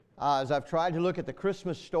As I've tried to look at the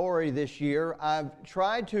Christmas story this year, I've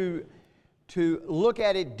tried to look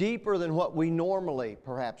at it deeper than what we normally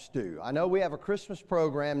perhaps do. I know we have a Christmas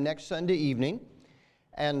program next Sunday evening,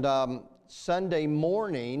 and Sunday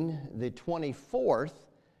morning, the 24th,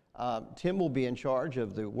 Tim will be in charge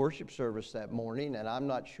of the worship service that morning, and I'm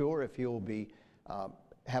not sure if he'll be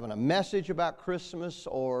having a message about Christmas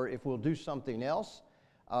or if we'll do something else.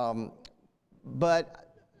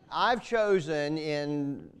 But I've chosen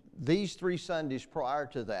in these 3 Sundays prior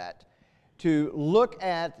to that to look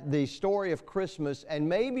at the story of Christmas and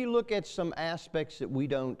maybe look at some aspects that we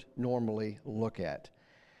don't normally look at.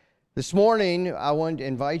 This morning, I want to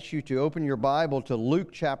invite you to open your Bible to Luke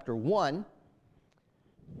chapter 1.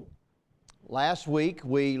 Last week,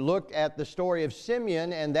 we looked at the story of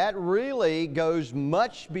Simeon, and that really goes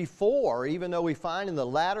much before, even though we find in the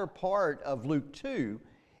latter part of Luke 2,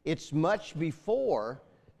 it's much before,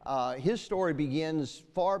 his story begins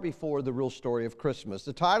far before the real story of Christmas.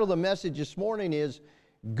 The title of the message this morning is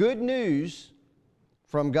Good News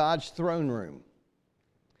from God's Throne Room.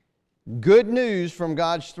 Good news from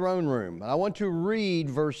God's throne room. I want to read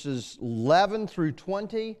verses 11 through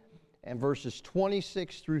 20 and verses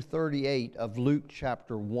 26 through 38 of Luke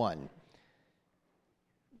chapter 1.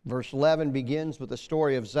 Verse 11 begins with the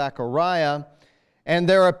story of Zechariah. And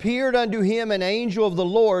there appeared unto him an angel of the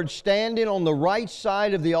Lord standing on the right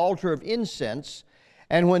side of the altar of incense.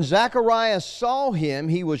 And when Zechariah saw him,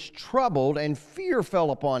 he was troubled, and fear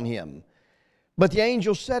fell upon him. But the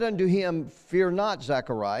angel said unto him, Fear not,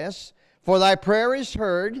 Zacharias, for thy prayer is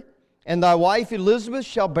heard, and thy wife Elizabeth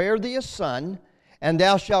shall bear thee a son, and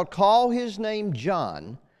thou shalt call his name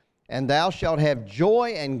John, and thou shalt have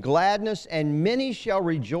joy and gladness, and many shall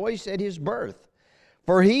rejoice at his birth.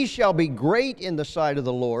 For he shall be great in the sight of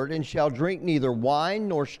the Lord, and shall drink neither wine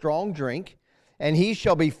nor strong drink, and he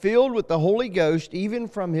shall be filled with the Holy Ghost even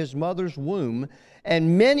from his mother's womb,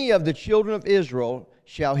 and many of the children of Israel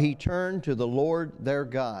shall he turn to the Lord their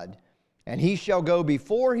God. And he shall go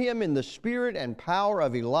before him in the spirit and power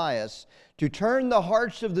of Elias, to turn the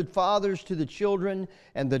hearts of the fathers to the children,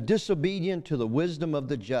 and the disobedient to the wisdom of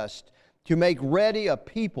the just, to make ready a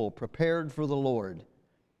people prepared for the Lord.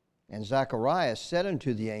 And Zacharias said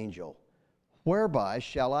unto the angel, Whereby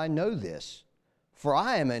shall I know this? For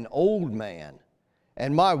I am an old man,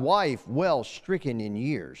 and my wife well stricken in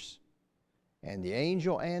years. And the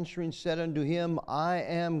angel answering said unto him, I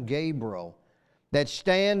am Gabriel, that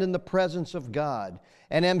stand in the presence of God,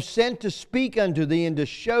 and am sent to speak unto thee, and to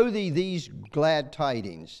show thee these glad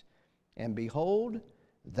tidings. And behold,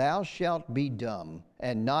 thou shalt be dumb,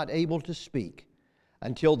 and not able to speak,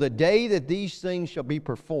 until the day that these things shall be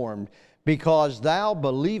performed, because thou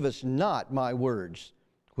believest not my words,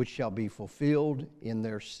 which shall be fulfilled in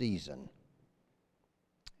their season.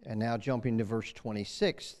 And now jumping to verse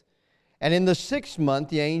 26. And in the 6th month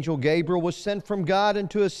the angel Gabriel was sent from God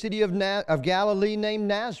into a city of Galilee named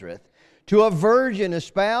Nazareth, to a virgin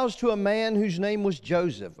espoused to a man whose name was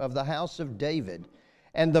Joseph, of the house of David,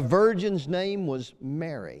 and the virgin's name was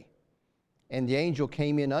Mary. And the angel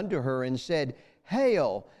came in unto her and said,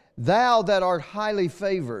 Hail, thou that art highly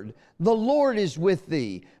favored, the Lord is with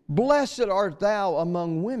thee. Blessed art thou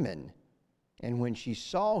among women. And when she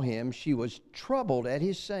saw him, she was troubled at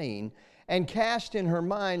his saying, and cast in her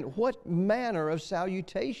mind what manner of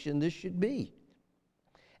salutation this should be.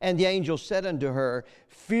 And the angel said unto her,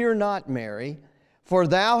 Fear not, Mary, for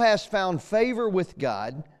thou hast found favor with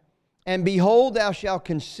God. And behold, thou shalt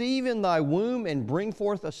conceive in thy womb, and bring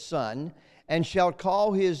forth a son, and shalt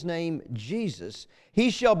call his name Jesus. He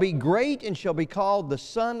shall be great, and shall be called the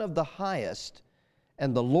Son of the Highest.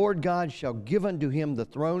 And the Lord God shall give unto him the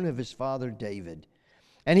throne of his father David.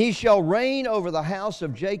 And he shall reign over the house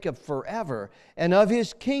of Jacob forever, and of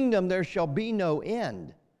his kingdom there shall be no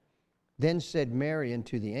end. Then said Mary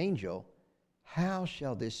unto the angel, How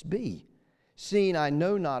shall this be, seeing I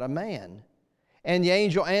know not a man? And the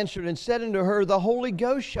angel answered and said unto her, The Holy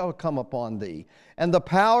Ghost shall come upon thee, and the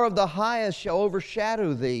power of the highest shall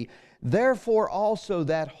overshadow thee. Therefore also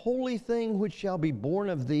that holy thing which shall be born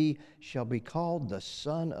of thee shall be called the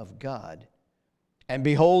Son of God. And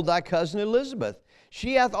behold, thy cousin Elizabeth,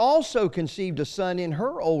 she hath also conceived a son in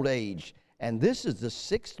her old age, and this is the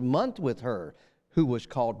 6th month with her, who was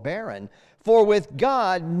called barren. For with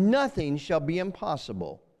God nothing shall be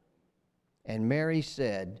impossible. And Mary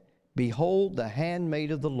said, Behold the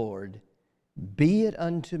handmaid of the Lord, be it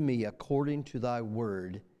unto me according to thy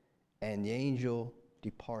word. And the angel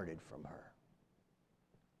departed from her.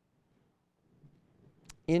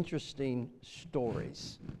 Interesting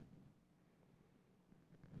stories.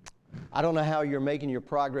 I don't know how you're making your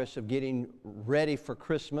progress of getting ready for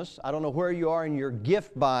Christmas. I don't know where you are in your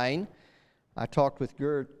gift buying. I talked with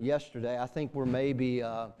Gert yesterday. I think we're maybe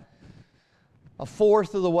a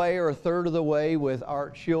fourth of the way or a third of the way with our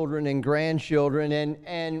children and grandchildren.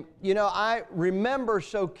 And you know, I remember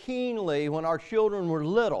so keenly when our children were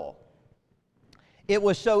little, it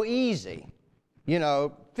was so easy. You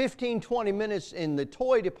know, 15, 20 minutes in the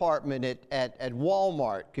toy department at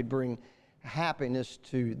Walmart could bring happiness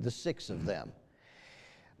to the 6 of them.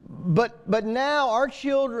 But now our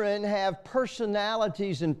children have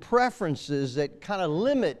personalities and preferences that kind of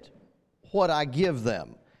limit what I give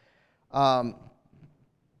them.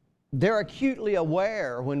 They're acutely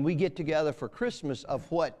aware when we get together for Christmas of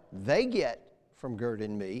what they get from Gert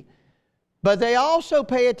and me, but they also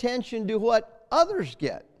pay attention to what others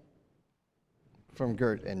get from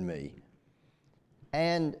Gert and me.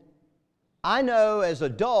 And I know as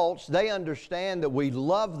adults, they understand that we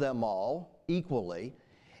love them all equally,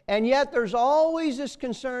 and yet there's always this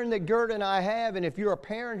concern that Gert and I have, and if you're a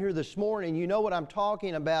parent here this morning, you know what I'm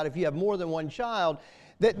talking about if you have more than one child,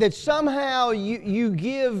 that somehow you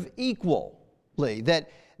give equally, that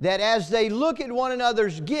as they look at one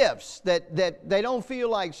another's gifts, that they don't feel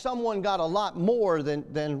like someone got a lot more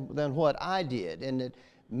than what I did, and that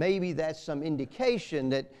maybe that's some indication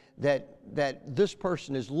that this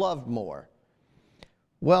person is loved more.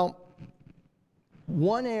 Well,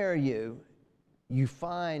 one area you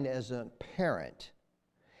find as a parent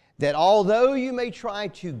that although you may try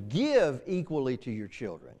to give equally to your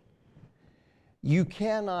children, you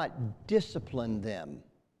cannot discipline them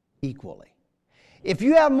equally. If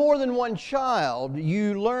you have more than one child,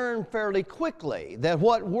 you learn fairly quickly that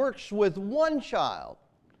what works with one child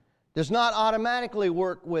does not automatically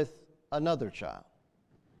work with another child.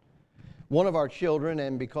 One of our children,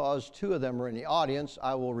 and because 2 of them are in the audience,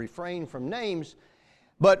 I will refrain from names,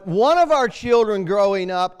 but one of our children growing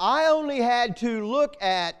up, I only had to look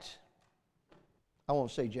at, I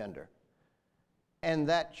won't say gender, and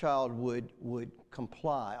that child would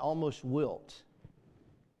comply, almost wilt.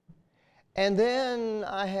 And then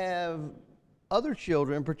I have other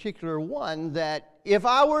children, in particular one, that if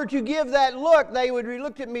I were to give that look, they would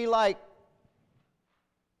look at me like,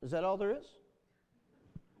 is that all there is?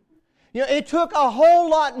 You know, it took a whole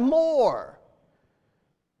lot more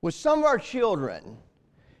with some of our children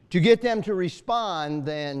to get them to respond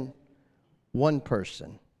than one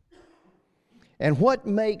person. And what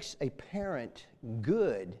makes a parent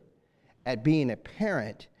good at being a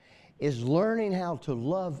parent is learning how to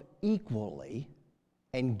love equally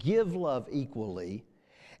and give love equally,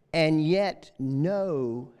 and yet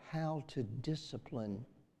know how to discipline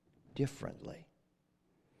differently.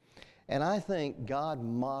 And I think God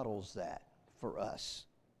models that for us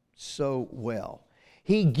so well.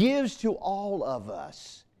 He gives to all of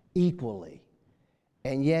us equally,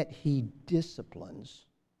 and yet He disciplines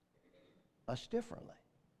us differently.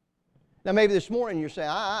 Now, maybe this morning you're saying,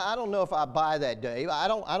 I don't know if I buy that, Dave. I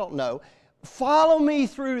don't know. Follow me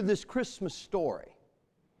through this Christmas story.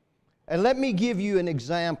 And let me give you an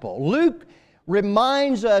example. Luke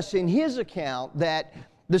reminds us in his account that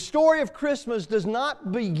the story of Christmas does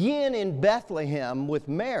not begin in Bethlehem with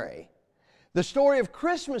Mary. The story of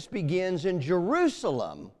Christmas begins in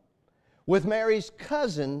Jerusalem with Mary's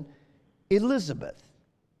cousin, Elizabeth.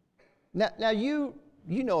 Now you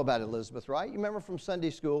know about Elizabeth, right? You remember from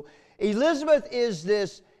Sunday school. Elizabeth is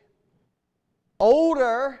this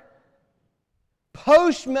older,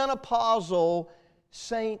 postmenopausal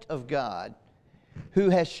saint of God who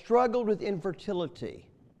has struggled with infertility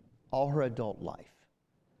all her adult life.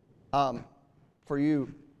 For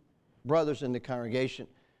you brothers in the congregation,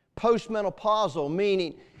 postmenopausal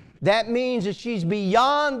meaning that means that she's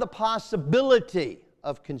beyond the possibility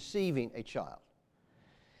of conceiving a child.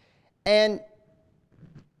 And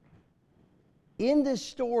in this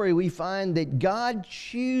story, we find that God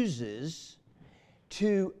chooses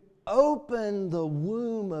to open the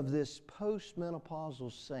womb of this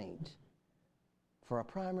postmenopausal saint for a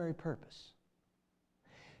primary purpose: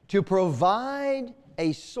 to provide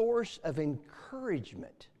a source of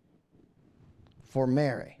encouragement for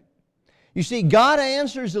Mary. You see, God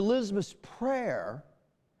answers Elizabeth's prayer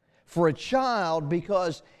for a child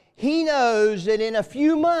because He knows that in a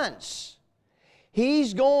few months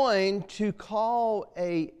He's going to call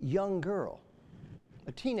a young girl,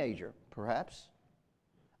 a teenager perhaps,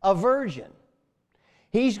 a virgin.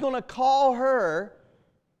 He's going to call her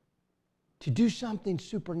to do something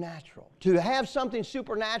supernatural, to have something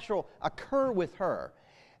supernatural occur with her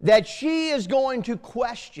that she is going to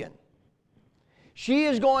question, she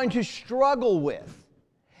is going to struggle with,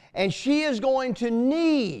 and she is going to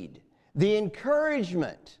need the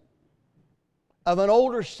encouragement of an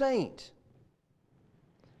older saint.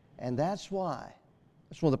 And that's why,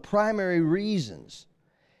 that's one of the primary reasons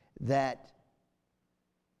that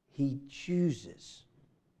he chooses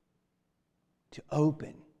to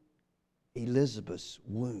open Elizabeth's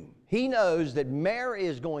womb. He knows that Mary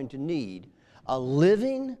is going to need a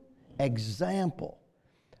living example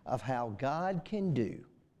of how God can do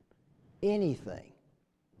anything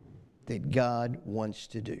that God wants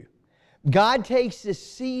to do. God takes this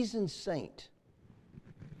seasoned saint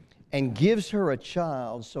and gives her a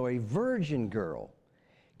child so a virgin girl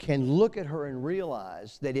can look at her and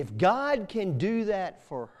realize that if God can do that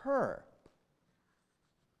for her,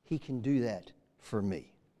 He can do that for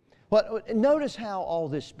me. Well, notice how all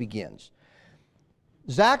this begins.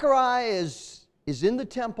 Zechariah is in the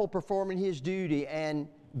temple performing his duty, and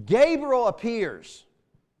Gabriel appears,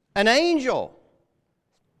 an angel,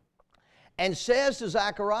 and says to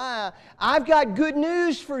Zechariah, I've got good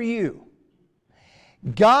news for you.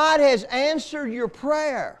 God has answered your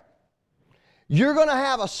prayer. You're going to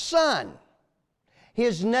have a son.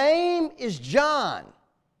 His name is John,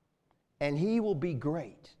 and he will be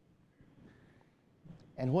great.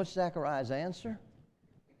 And what's Zechariah's answer?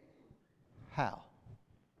 How?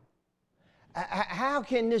 How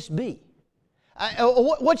can this be?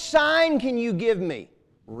 What sign can you give me?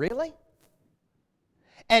 Really?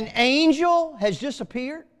 An angel has just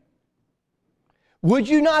appeared? Would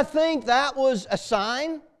you not think that was a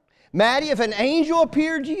sign? Maddie, if an angel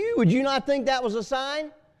appeared to you, would you not think that was a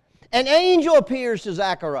sign? An angel appears to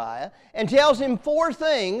Zechariah and tells him 4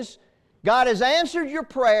 things. God has answered your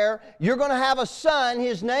prayer. You're going to have a son.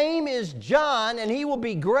 His name is John, and he will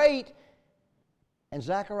be great. And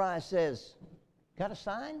Zechariah says, got a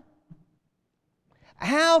sign?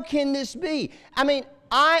 How can this be? I mean,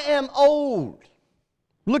 I am old.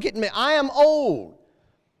 Look at me. I am old.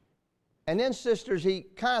 And then, sisters, he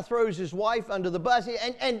kind of throws his wife under the bus.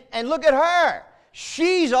 And look at her.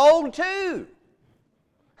 She's old too.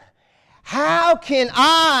 How can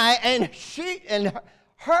I and she and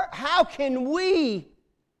her, how can we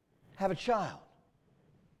have a child?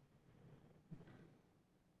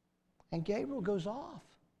 And Gabriel goes off.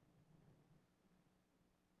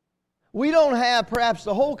 We don't have perhaps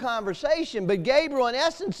the whole conversation, but Gabriel in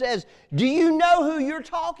essence says, do you know who you're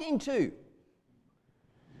talking to?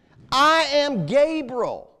 I am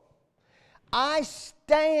Gabriel. I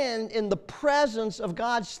stand in the presence of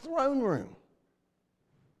God's throne room.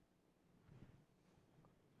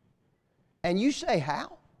 And you say,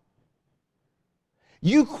 how?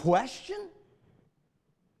 You question?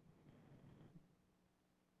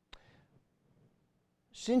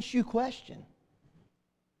 Since you question,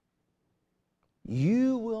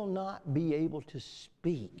 you will not be able to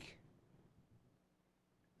speak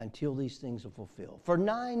until these things are fulfilled. For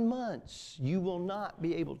 9 months, you will not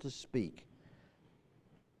be able to speak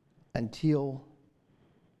until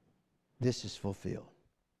this is fulfilled.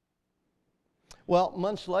 Well,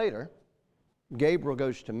 months later, Gabriel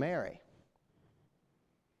goes to Mary.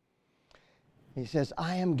 He says,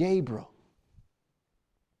 I am Gabriel.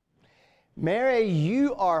 Mary,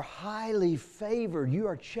 you are highly favored. You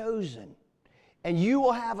are chosen. And you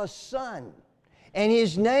will have a son. And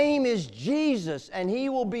his name is Jesus. And he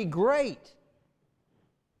will be great. Does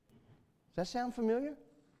that sound familiar?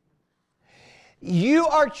 You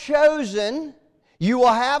are chosen. You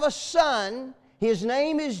will have a son. His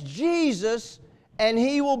name is Jesus. And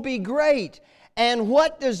he will be great. And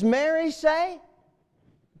what does Mary say?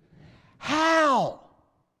 How?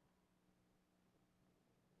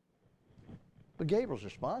 But Gabriel's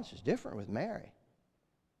response is different with Mary.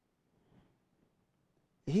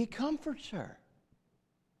 He comforts her.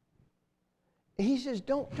 He says,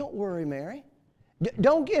 don't worry, Mary.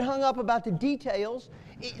 Don't get hung up about the details.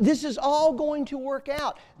 This is all going to work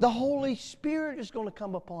out. The Holy Spirit is going to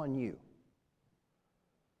come upon you.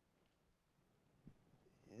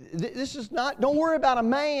 This is not, don't worry about a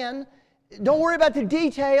man. Don't worry about the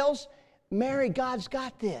details. Mary, God's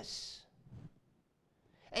got this.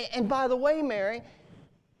 And by the way, Mary,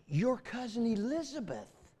 your cousin Elizabeth,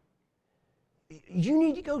 you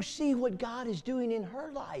need to go see what God is doing in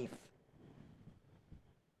her life.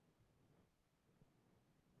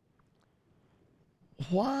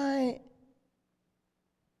 Why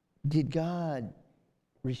did God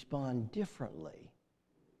respond differently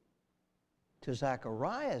to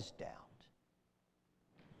Zechariah's doubt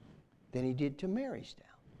than he did to Mary's doubt?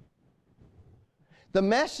 The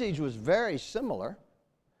message was very similar.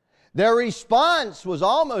 Their response was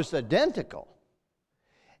almost identical.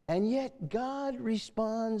 And yet God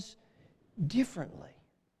responds differently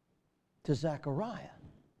to Zechariah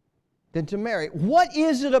than to Mary. What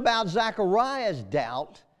is it about Zechariah's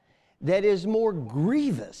doubt that is more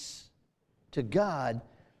grievous to God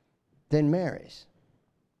than Mary's?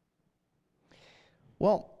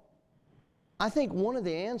 Well, I think one of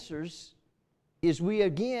the answers is we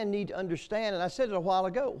again need to understand, and I said it a while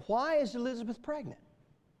ago, why is Elizabeth pregnant?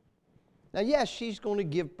 Now, yes, she's going to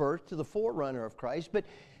give birth to the forerunner of Christ, but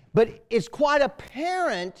it's quite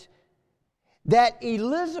apparent that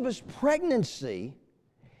Elizabeth's pregnancy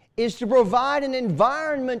is to provide an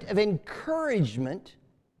environment of encouragement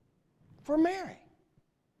for Mary.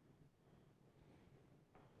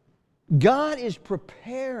 God is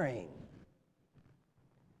preparing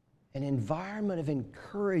an environment of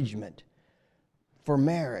encouragement for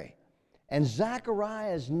Mary. And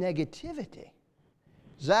Zechariah's negativity,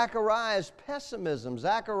 Zechariah's pessimism,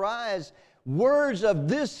 Zechariah's words of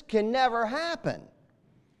this can never happen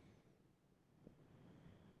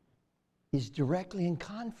is directly in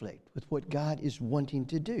conflict with what God is wanting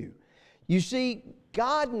to do. You see,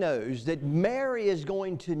 God knows that Mary is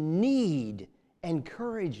going to need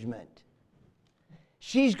encouragement.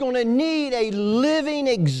 She's going to need a living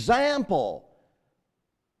example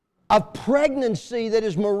of pregnancy that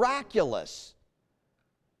is miraculous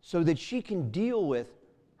so that she can deal with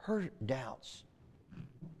her doubts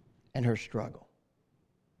and her struggle.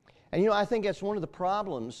 And I think that's one of the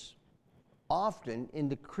problems often in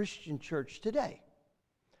the Christian church today.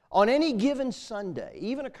 On any given Sunday,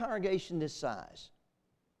 even a congregation this size,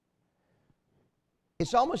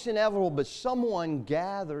 it's almost inevitable, but someone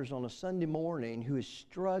gathers on a Sunday morning who is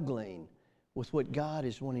struggling with what God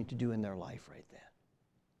is wanting to do in their life right then.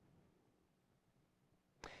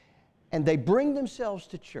 And they bring themselves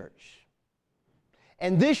to church.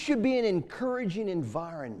 And this should be an encouraging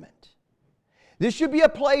environment. This should be a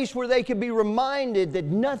place where they can be reminded that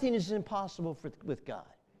nothing is impossible with God.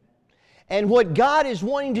 And what God is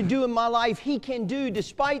wanting to do in my life, He can do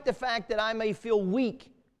despite the fact that I may feel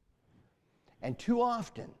weak. And too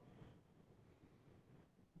often,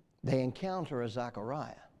 they encounter a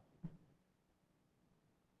Zechariah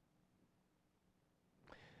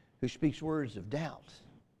who speaks words of doubt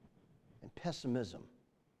and pessimism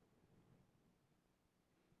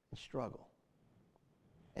and struggle.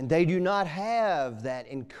 And they do not have that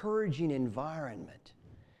encouraging environment.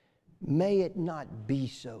 May it not be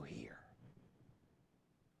so here.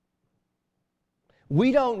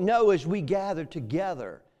 We don't know as we gather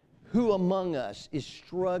together who among us is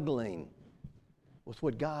struggling with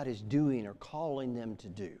what God is doing or calling them to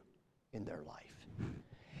do in their life.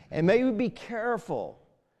 And may we be careful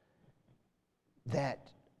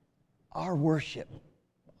that our worship,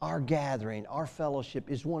 our gathering, our fellowship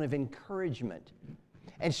is one of encouragement,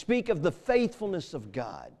 and speak of the faithfulness of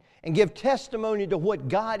God and give testimony to what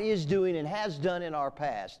God is doing and has done in our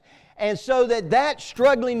past. And so that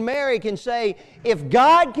struggling Mary can say, if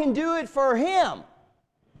God can do it for him,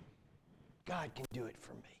 God can do it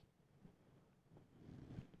for me.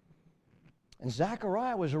 And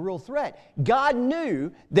Zechariah was a real threat. God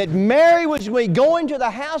knew that Mary was going to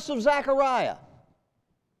the house of Zechariah.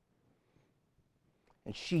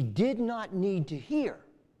 And she did not need to hear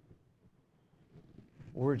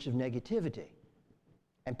words of negativity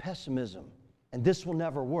and pessimism. And this will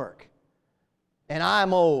never work. And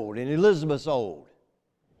I'm old and Elizabeth's old.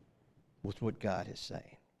 With what God is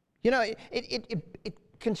saying. You know, it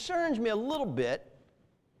concerns me a little bit,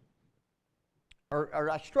 or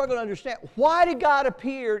I struggle to understand, why did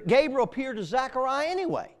Gabriel appear to Zechariah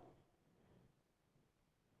anyway?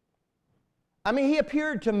 I mean, he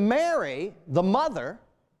appeared to Mary, the mother.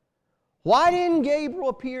 Why didn't Gabriel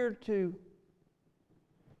appear to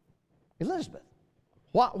Elizabeth?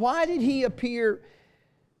 Why did he appear?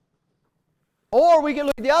 Or we can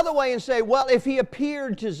look the other way and say, well, if he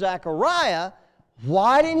appeared to Zechariah,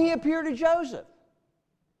 why didn't he appear to Joseph?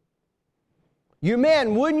 You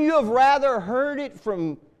men, wouldn't you have rather heard it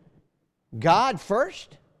from God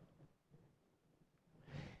first?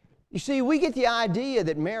 You see, we get the idea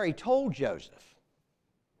that Mary told Joseph.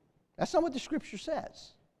 That's not what the Scripture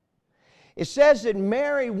says. It says that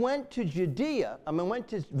Mary went to went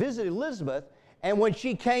to visit Elizabeth, and when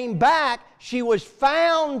she came back, she was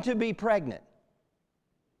found to be pregnant.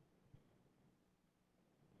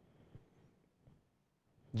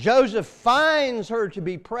 Joseph finds her to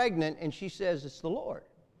be pregnant, and she says, it's the Lord.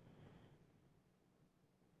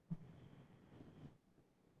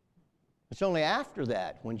 It's only after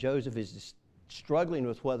that, when Joseph is struggling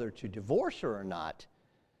with whether to divorce her or not,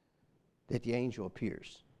 that the angel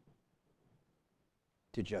appears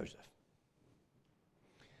to Joseph.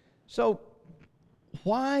 So,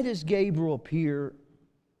 why does Gabriel appear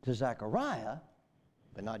to Zechariah,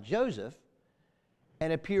 but not Joseph,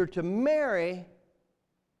 and appear to Mary,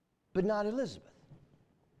 but not Elizabeth?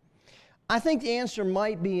 I think the answer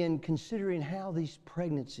might be in considering how these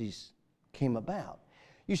pregnancies came about.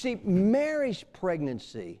 You see, Mary's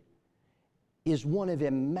pregnancy is one of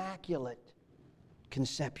immaculate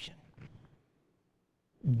conception.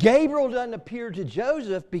 Gabriel doesn't appear to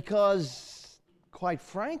Joseph because, quite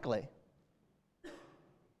frankly,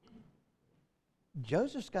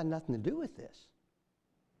 Joseph's got nothing to do with this.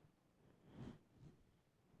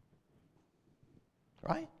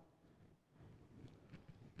 Right?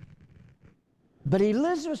 But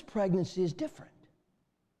Elizabeth's pregnancy is different.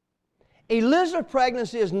 Elizabeth's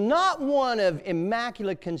pregnancy is not one of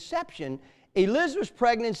immaculate conception. Elizabeth's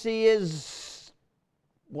pregnancy is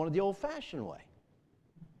one of the old-fashioned way.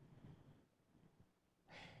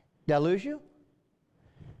 Did I lose you?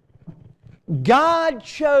 God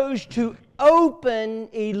chose to open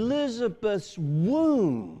Elizabeth's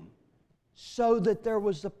womb so that there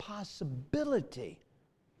was the possibility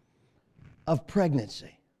of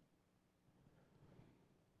pregnancy.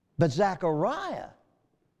 But Zechariah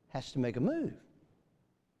has to make a move.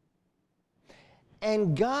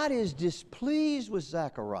 And God is displeased with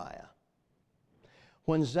Zechariah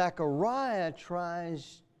when Zechariah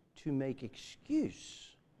tries to make excuse.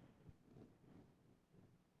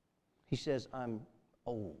 He says, I'm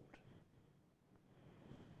old.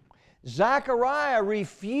 Zechariah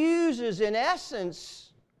refuses, in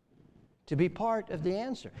essence, to be part of the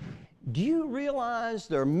answer. Do you realize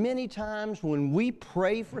there are many times when we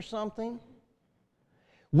pray for something,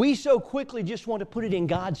 we so quickly just want to put it in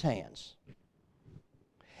God's hands?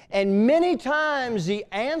 And many times the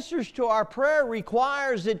answers to our prayer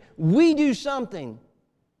requires that we do something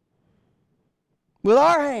with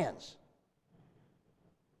our hands.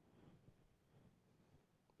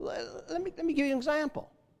 Let me give you an example.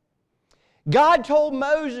 God told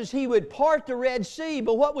Moses he would part the Red Sea,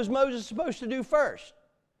 but what was Moses supposed to do first?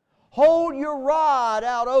 Hold your rod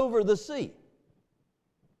out over the sea.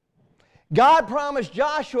 God promised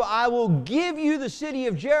Joshua, I will give you the city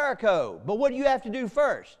of Jericho. But what do you have to do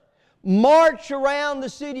first? March around the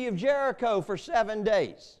city of Jericho for 7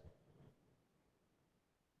 days.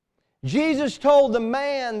 Jesus told the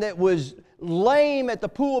man that was lame at the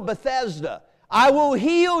pool of Bethesda, I will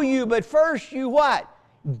heal you, but first you what?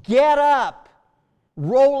 Get up,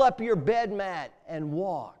 roll up your bed mat, and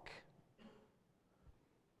walk.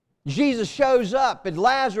 Jesus shows up at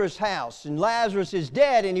Lazarus' house, and Lazarus is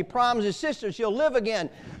dead, and he promised his sister she'll live again.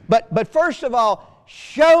 But first of all,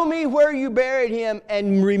 show me where you buried him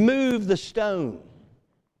and remove the stone.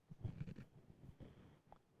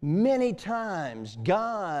 Many times,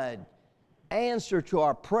 God's answer to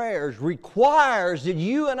our prayers requires that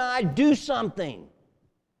you and I do something.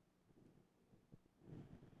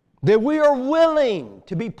 That we are willing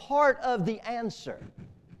to be part of the answer.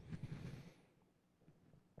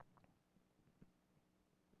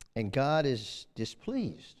 And God is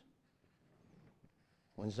displeased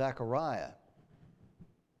when Zechariah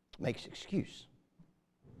makes excuse.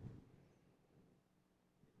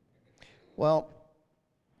 Well,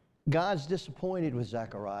 God's disappointed with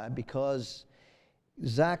Zechariah because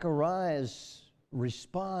Zechariah's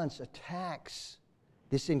response attacks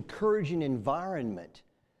this encouraging environment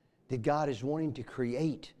that God is wanting to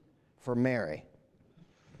create for Mary.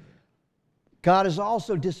 God is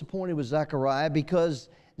also disappointed with Zechariah because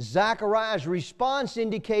Zechariah's response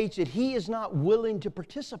indicates that he is not willing to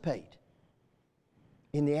participate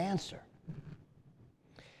in the answer.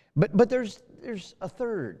 But there's a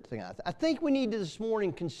third thing. I think we need to this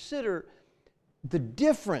morning consider the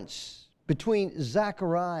difference between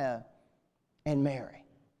Zechariah and Mary.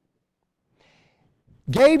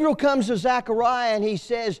 Gabriel comes to Zechariah and he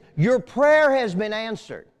says, your prayer has been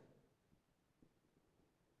answered.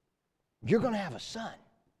 You're going to have a son.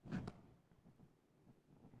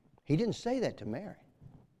 He didn't say that to Mary.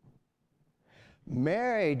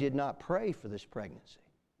 Mary did not pray for this pregnancy.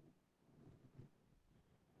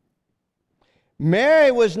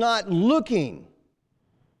 Mary was not looking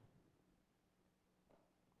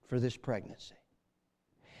for this pregnancy.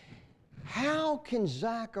 How can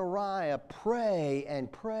Zechariah pray and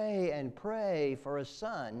pray and pray for a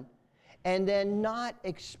son and then not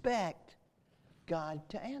expect God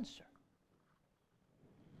to answer?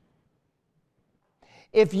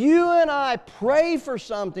 If you and I pray for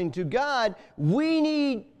something to God, we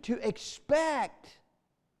need to expect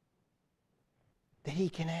that He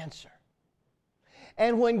can answer.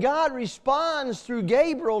 And when God responds through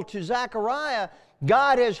Gabriel to Zechariah,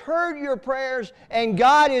 God has heard your prayers and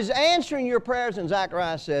God is answering your prayers, and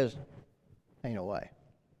Zechariah says, ain't no way.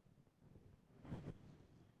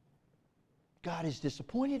 God is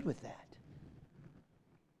disappointed with that.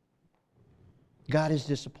 God is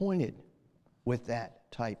disappointed with that.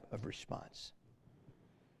 type of response?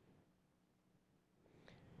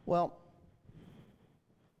 Well,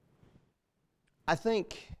 I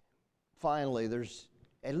think, finally, there's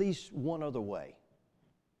at least one other way,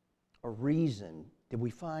 a reason that we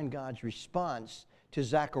find God's response to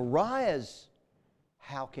Zechariah's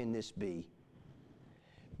 "how can this be?"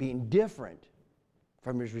 being different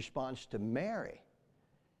from his response to Mary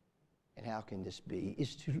and "how can this be?"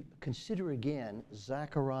 is to consider again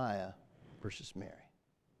Zechariah versus Mary.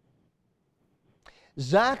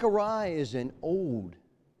 Zechariah is an old,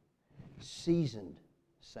 seasoned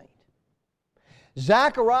saint.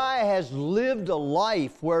 Zechariah has lived a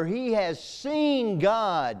life where he has seen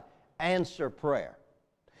God answer prayer.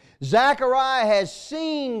 Zechariah has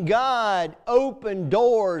seen God open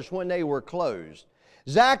doors when they were closed.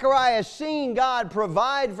 Zechariah has seen God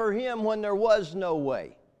provide for him when there was no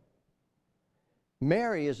way.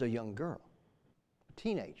 Mary is a young girl, a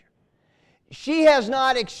teenager. She has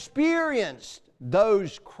not experienced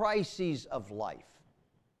those crises of life.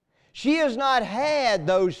 She has not had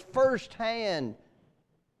those firsthand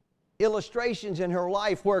illustrations in her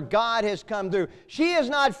life where God has come through. She has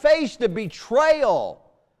not faced the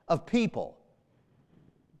betrayal of people.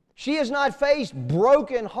 She has not faced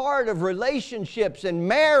broken heart of relationships and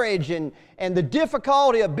marriage and the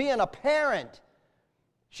difficulty of being a parent.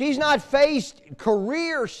 She's not faced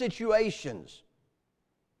career situations.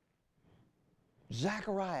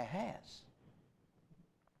 Zechariah has.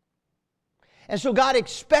 And so God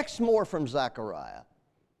expects more from Zechariah.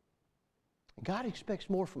 God expects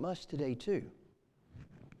more from us today too.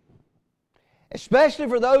 Especially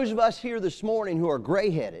for those of us here this morning who are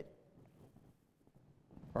gray-headed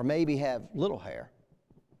or maybe have little hair.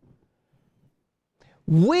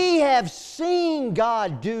 We have seen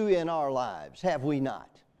God do in our lives, have we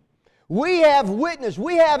not? We have witnessed,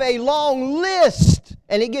 we have a long list,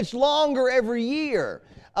 and it gets longer every year,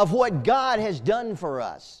 of what God has done for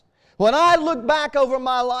us. When I look back over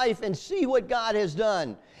my life and see what God has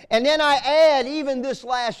done, and then I add even this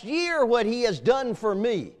last year what He has done for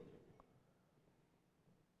me,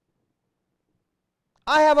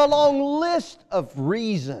 I have a long list of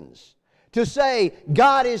reasons to say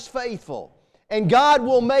God is faithful, and God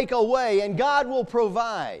will make a way, and God will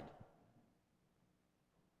provide.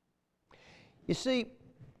 You see,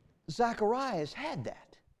 Zechariah has had that.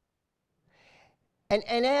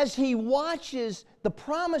 And as he watches, the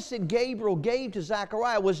promise that Gabriel gave to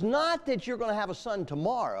Zechariah was not that you're going to have a son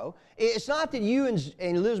tomorrow. It's not that you and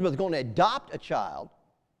Elizabeth are going to adopt a child.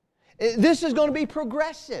 This is going to be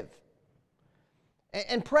progressive.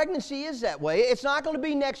 And pregnancy is that way. It's not going to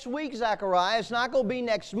be next week, Zechariah. It's not going to be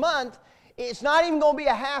next month. It's not even going to be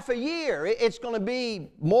a half a year. It's going to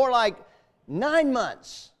be more like 9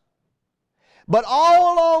 months. But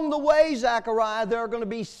all along the way, Zechariah, there are going to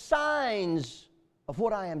be signs of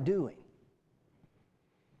what I am doing.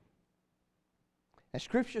 And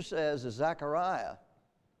Scripture says that Zechariah,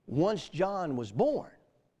 once John was born,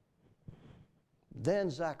 then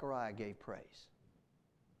Zechariah gave praise.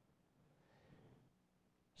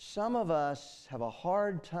 Some of us have a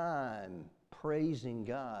hard time praising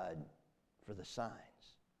God for the signs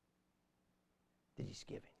that He's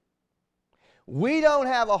giving. We don't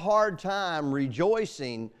have a hard time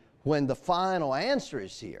rejoicing when the final answer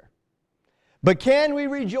is here. But can we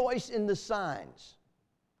rejoice in the signs?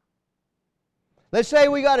 Let's say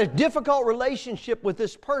we got a difficult relationship with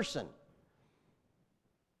this person.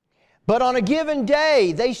 But on a given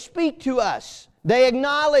day, they speak to us. They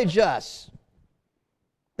acknowledge us.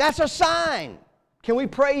 That's a sign. Can we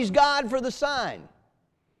praise God for the sign?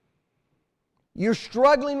 You're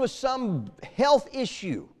struggling with some health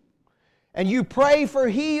issue, and you pray for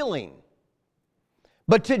healing.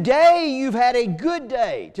 But today you've had a good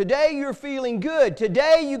day. Today you're feeling good.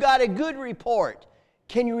 Today you got a good report.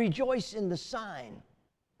 Can you rejoice in the sign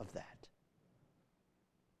of that?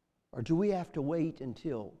 Or do we have to wait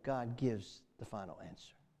until God gives the final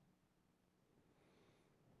answer?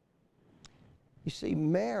 You see,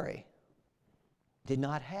 Mary did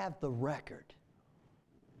not have the record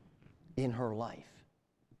in her life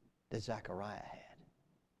that Zechariah had.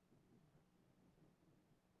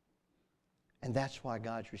 And that's why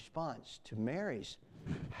God's response to Mary's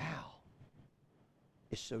how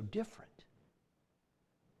is so different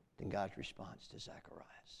than God's response to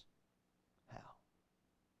Zechariah's how.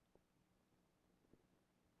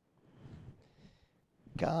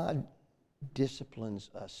 God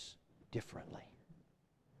disciplines us differently,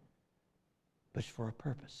 but it's for a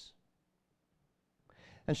purpose.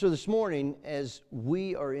 And so this morning, as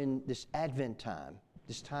we are in this Advent time,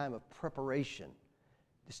 this time of preparation,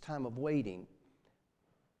 this time of waiting,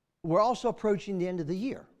 we're also approaching the end of the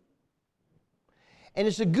year. And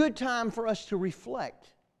it's a good time for us to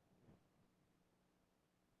reflect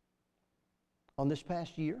on this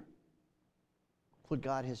past year, what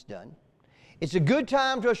God has done. It's a good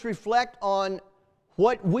time for us to reflect on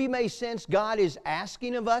what we may sense God is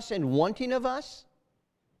asking of us and wanting of us.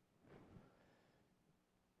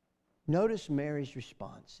 Notice Mary's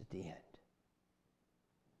response at the end.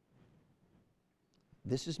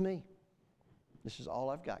 This is me. This is all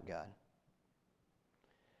I've got, God.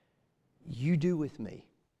 You do with me.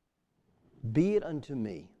 Be it unto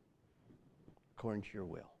me according to your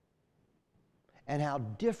will. And how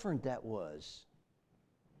different that was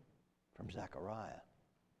from Zechariah.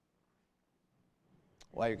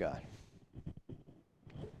 Why, God?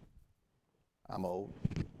 I'm old.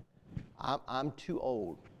 I'm too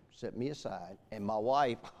old. Set me aside. And my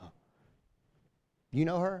wife, you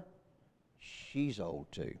know her? She's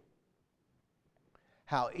old too.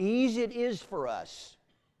 How easy it is for us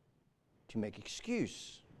to make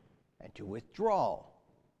excuse and to withdraw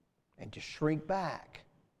and to shrink back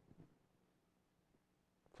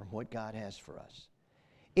from what God has for us.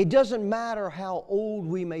 It doesn't matter how old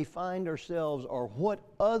we may find ourselves or what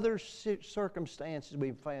other circumstances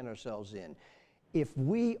we find ourselves in. If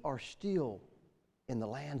we are still in the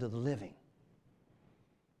land of the living,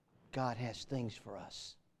 God has things for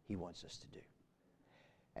us He wants us to do.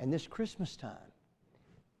 And this Christmas time,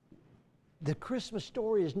 the Christmas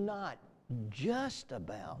story is not just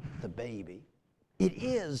about the baby. It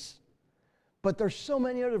is, but there's so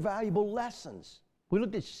many other valuable lessons. We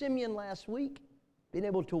looked at Simeon last week, being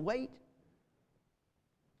able to wait.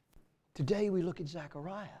 Today we look at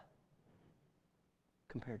Zechariah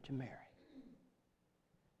compared to Mary.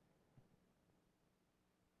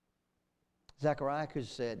 Zechariah could have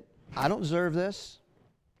said, I don't deserve this.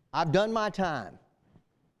 I've done my time.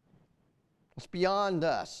 It's beyond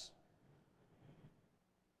us.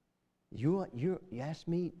 You asked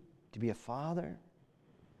me to be a father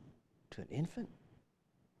to an infant?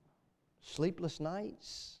 Sleepless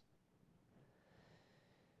nights?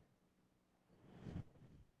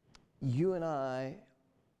 You and I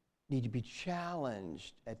need to be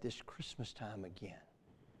challenged at this Christmas time again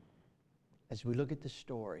as we look at the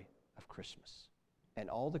story of Christmas and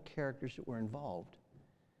all the characters that were involved.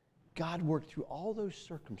 God worked through all those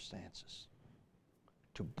circumstances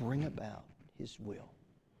to bring about His will.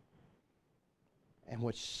 And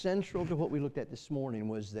what's central to what we looked at this morning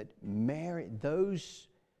was that Mary,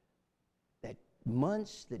 that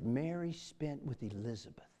months that Mary spent with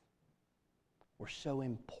Elizabeth were so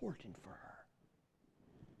important for her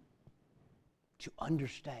to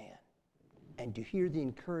understand and to hear the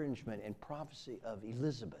encouragement and prophecy of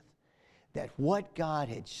Elizabeth that what God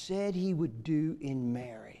had said He would do in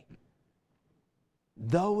Mary,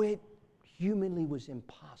 though it humanly was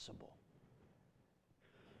impossible,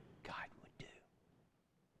 God would do.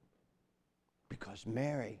 Because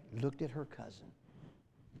Mary looked at her cousin,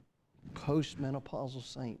 postmenopausal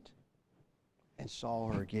saint, and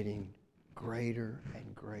saw her getting greater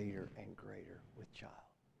and greater and greater with child.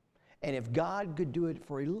 And if God could do it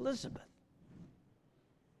for Elizabeth,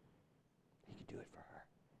 He could do it for her.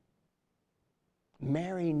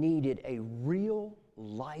 Mary needed a real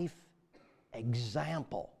life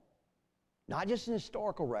example. Not just an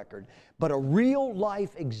historical record, but a real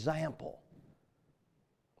life example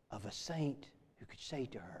of a saint who could say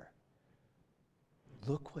to her,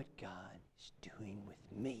 look what God is doing with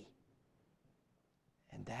me.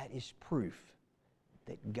 And that is proof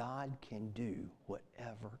that God can do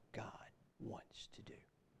whatever God wants to do.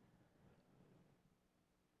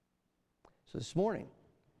 So this morning,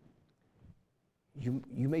 you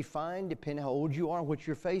may find, depending how old you are and what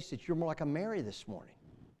your face, that you're more like a Mary this morning.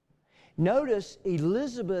 Notice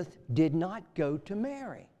Elizabeth did not go to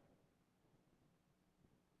Mary.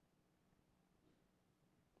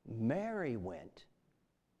 Mary went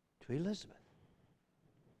to Elizabeth.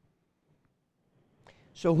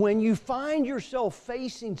 So when you find yourself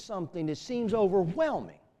facing something that seems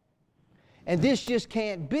overwhelming, and this just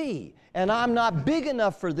can't be, and I'm not big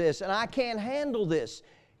enough for this, and I can't handle this,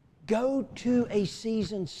 go to a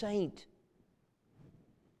seasoned saint.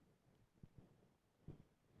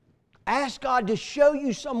 Ask God to show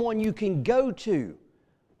you someone you can go to.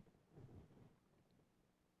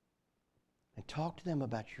 And talk to them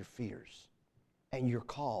about your fears and your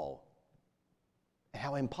call and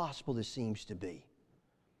how impossible this seems to be.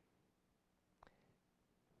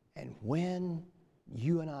 And when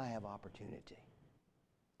you and I have opportunity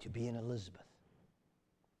to be an Elizabeth,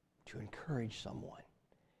 to encourage someone,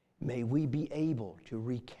 may we be able to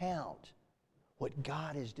recount what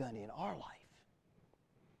God has done in our life.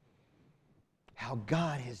 how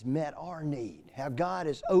God has met our need, how God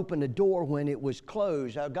has opened a door when it was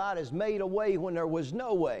closed, how God has made a way when there was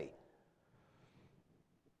no way,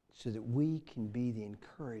 so that we can be the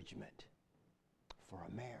encouragement for a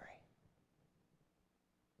Mary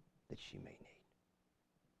that she may need.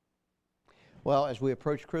 Well, as we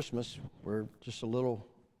approach Christmas, we're just about a little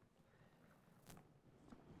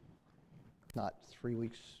over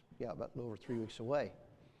 3 weeks away.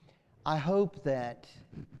 I hope that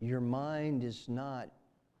your mind is not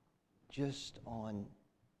just on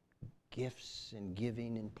gifts and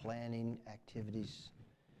giving and planning activities.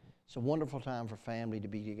 It's a wonderful time for family to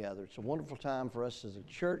be together. It's a wonderful time for us as a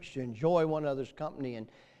church to enjoy one another's company and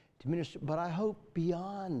to minister. But I hope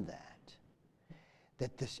beyond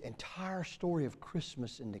that this entire story of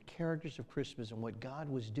Christmas and the characters of Christmas and what God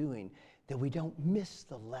was doing, that we don't miss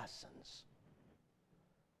the lessons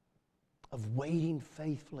of waiting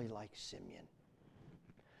faithfully like Simeon,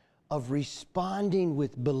 of responding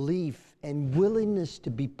with belief and willingness to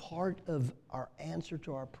be part of our answer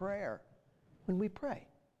to our prayer when we pray.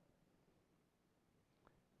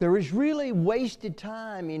 There is really wasted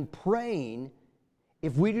time in praying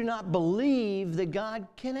if we do not believe that God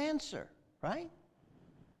can answer, right?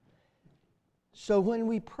 So when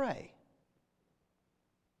we pray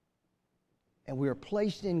and we are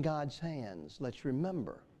placed in God's hands, let's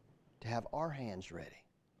remember to have our hands ready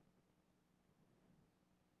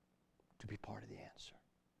to be part of the answer.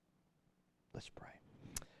 Let's pray.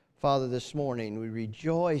 Father, this morning we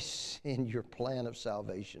rejoice in your plan of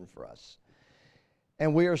salvation for us.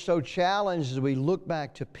 And we are so challenged as we look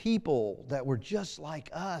back to people that were just like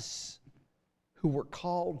us, who were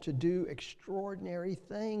called to do extraordinary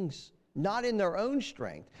things, not in their own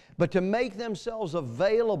strength, but to make themselves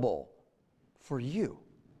available for you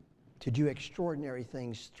to do extraordinary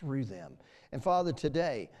things through them. And Father,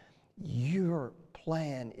 today, your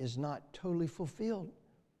plan is not totally fulfilled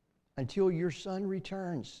until your Son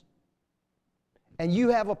returns. And you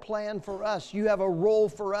have a plan for us. You have a role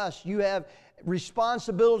for us. You have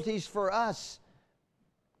responsibilities for us.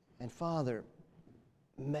 And Father,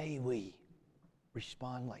 may we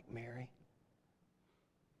respond like Mary.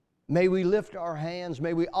 May we lift our hands.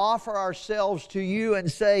 May we offer ourselves to you and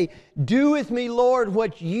say, do with me, Lord,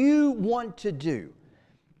 what you want to do.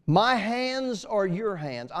 My hands are your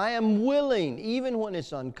hands. I am willing, even when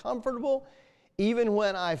it's uncomfortable, even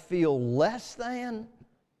when I feel less than,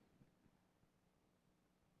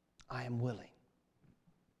 I am willing.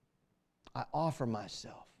 I offer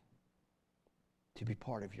myself to be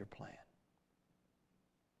part of your plan.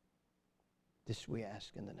 This we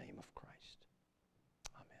ask in the name of Christ.